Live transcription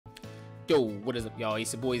Yo, what is up, y'all?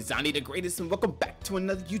 It's your boy Zani the Greatest, and welcome back to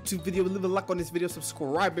another YouTube video. Leave a like on this video,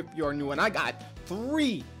 subscribe if you are new, and I got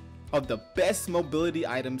 3 of the best mobility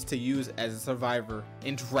items to use as a survivor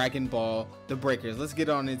in Dragon Ball The Breakers. Let's get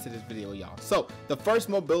on into this video, y'all. So the first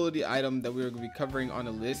mobility item that we're going to be covering on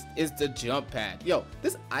the list is the jump pad. Yo,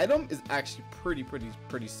 this item is actually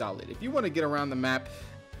pretty solid. If you want to get around the map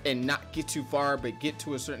and not get too far but get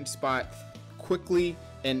to a certain spot quickly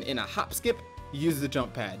and in a hop skip, use the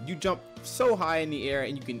jump pad. You jump so high in the air,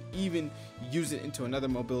 and you can even use it into another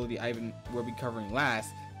mobility item we'll be covering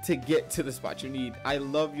last to get to the spot you need. I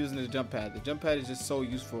love using the jump pad. The jump pad is just so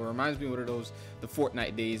useful. It reminds me of those the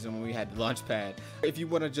Fortnite days when we had the launch pad. If you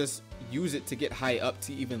want to just use it to get high up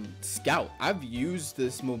to even scout, I've used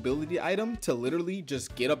this mobility item to literally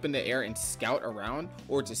just get up in the air and scout around,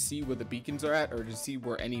 or to see where the beacons are at, or to see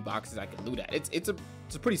where any boxes I can loot at. It's a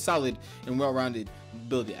pretty solid and well-rounded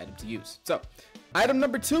mobility item to use. So item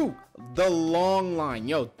number 2, the long line.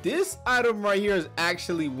 Yo, this item right here is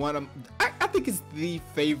actually one of, I think it's the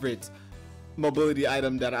favorite mobility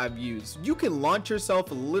item that I've used. You can launch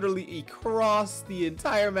yourself literally across the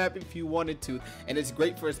entire map if you wanted to, and it's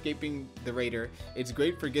great for escaping the raider. It's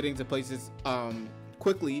great for getting to places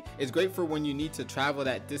quickly. It's great for when you need to travel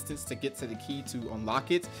that distance to get to the key to unlock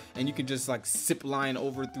it, and you can just like zip line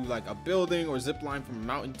over through like a building, or zip line from a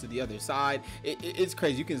mountain to the other side. It's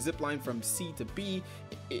crazy. You can zip line from C to B.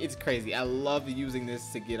 It's crazy. I love using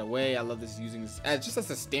this to get away. I love using this as just as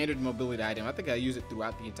a standard mobility item. I think I use it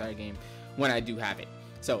throughout the entire game when I do have it.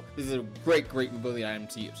 So this is a great mobility item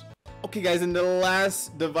to use. Okay guys, and the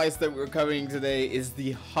last device that we're covering today is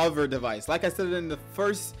the hover device. Like I said in the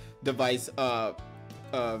first device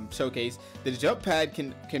showcase, the jump pad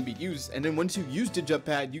can be used, and then once you use the jump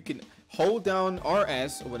pad, you can hold down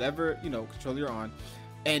RS or whatever controller you're on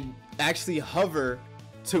and actually hover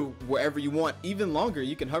to wherever you want, even longer.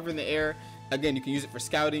 You can hover in the air. Again, you can use it for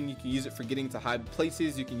scouting, you can use it for getting to high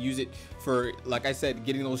places, you can use it for, like I said,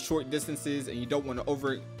 getting those short distances, and you don't want to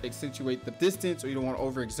over accentuate the distance, or you don't want to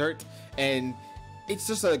overexert. And it's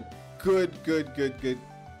just a good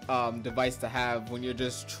device to have when you're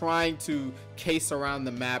just trying to case around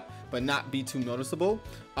the map but not be too noticeable.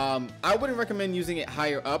 I wouldn't recommend using it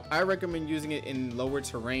higher up. I recommend using it in lower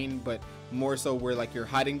terrain, but more so where like you're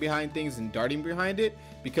hiding behind things and darting behind it,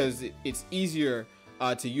 because it's easier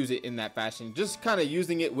to use it in that fashion. Just kind of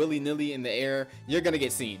using it willy-nilly in the air, you're gonna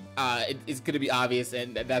get seen. It's gonna be obvious,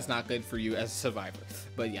 and that's not good for you as a survivor.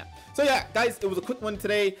 But yeah, so yeah guys, it was a quick one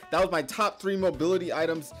today. That was my top 3 mobility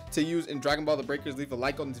items to use in Dragon Ball The Breakers. Leave a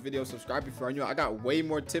like on this video, subscribe if you are new. I got way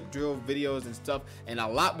more tip drill videos and stuff, and a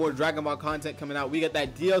lot more Dragon Ball content coming out. We got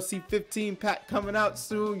that DLC 15 pack coming out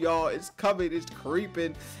soon, y'all. It's coming, it's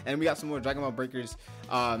creeping, and we got some more Dragon Ball Breakers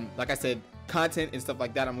like I said, content and stuff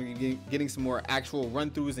like that. I'm gonna be getting some more actual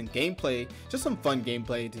run-throughs and gameplay, just some fun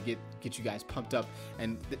gameplay to get you guys pumped up.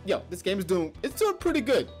 And yo, this game is doing pretty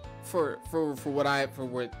good for what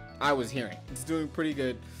I was hearing. It's doing pretty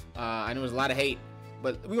good. I know there's a lot of hate,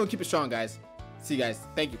 but we're gonna keep it strong, guys. See you guys.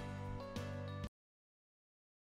 Thank you.